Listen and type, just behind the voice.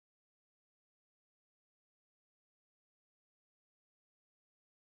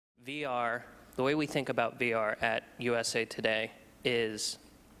VR, the way we think about VR at USA Today is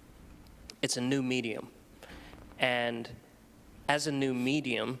it's a new medium. And as a new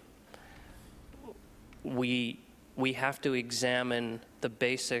medium, we have to examine the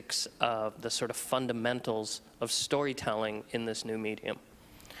basics of the sort of fundamentals of storytelling in this new medium.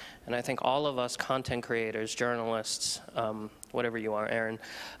 And I think all of us content creators, journalists, whatever you are, Aaron,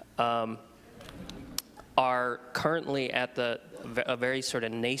 are currently at a very sort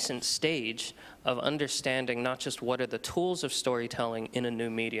of nascent stage of understanding not just what are the tools of storytelling in a new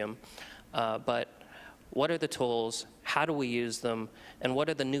medium, but what are the tools, how do we use them, and what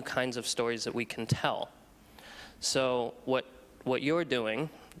are the new kinds of stories that we can tell. So what you're doing,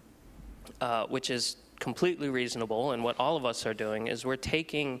 which is completely reasonable, and what all of us are doing, is we're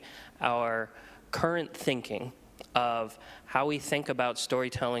taking our current thinking of how we think about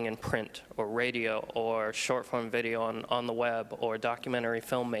storytelling in print or radio or short-form video on the web or documentary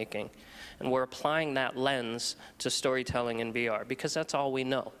filmmaking, and we're applying that lens to storytelling in VR because that's all we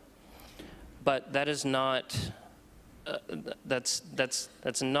know. But that is not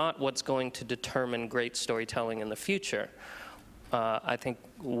that's not what's going to determine great storytelling in the future. I think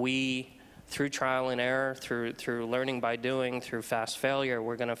we, through trial and error, through learning by doing, through fast failure,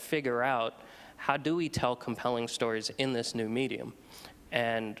 we're going to figure out how do we tell compelling stories in this new medium,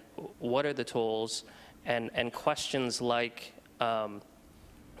 and what are the tools, and questions like where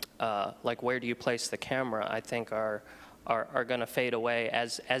do you place the camera, I think are going to fade away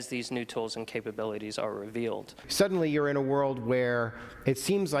as these new tools and capabilities are revealed. Suddenly you're in a world where it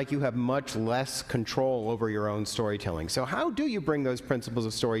seems like you have much less control over your own storytelling. So how do you bring those principles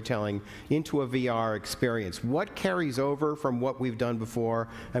of storytelling into a VR experience? What carries over from what we've done before,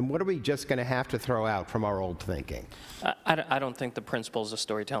 and what are we just going to have to throw out from our old thinking? I don't think the principles of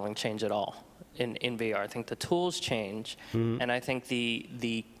storytelling change at all in VR. I think the tools change, and I think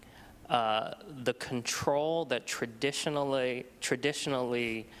the control that traditionally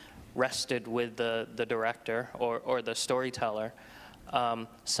rested with the director or the storyteller,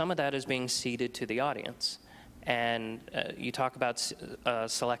 some of that is being ceded to the audience. And you talk about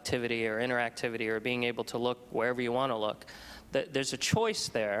selectivity or interactivity or being able to look wherever you want to look. There's a choice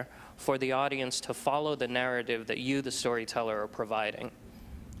there for the audience to follow the narrative that you, the storyteller, are providing,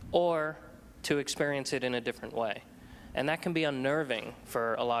 or to experience it in a different way. And that can be unnerving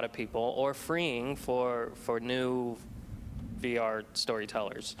for a lot of people, or freeing for new VR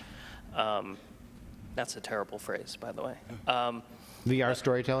storytellers. That's a terrible phrase, by the way. VR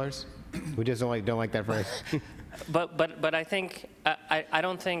storytellers? We just don't like that phrase. but I think I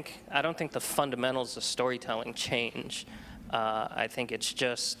don't think the fundamentals of storytelling change. I think it's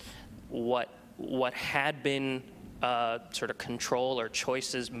just what had been sort of control or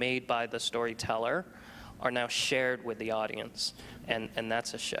choices made by the storyteller are now shared with the audience, and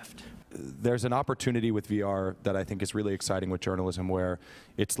that's a shift. There's an opportunity with VR that I think is really exciting with journalism, where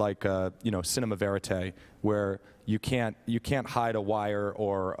it's like cinema verite, where you can't hide a wire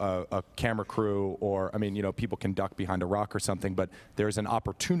or a camera crew, or people can duck behind a rock or something, but there's an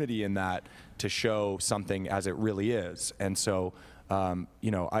opportunity in that to show something as it really is. And so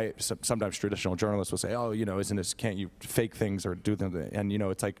sometimes traditional journalists will say, oh, can't you fake things or do them? And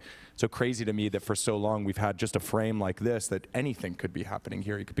it's like so crazy to me that for so long we've had just a frame like this that anything could be happening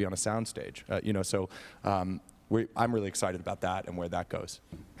here. You could be on a soundstage, I'm really excited about that and where that goes.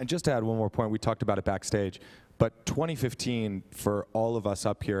 And just to add one more point, we talked about it backstage, but 2015 for all of us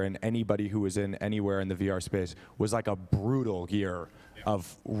up here and anybody who was in anywhere in the VR space was like a brutal year.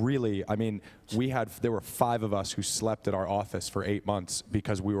 Of really, there were 5 of us who slept at our office for 8 months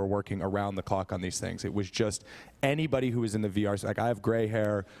because we were working around the clock on these things. It was just anybody who was in the VR, like I have gray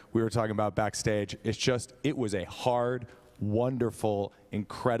hair, we were talking about backstage, it was a hard, wonderful,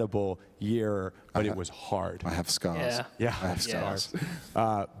 incredible year, but it was hard. I have scars. Yeah. I have scars.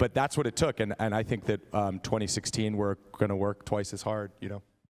 But that's what it took, and I think that 2016 we're going to work twice as hard,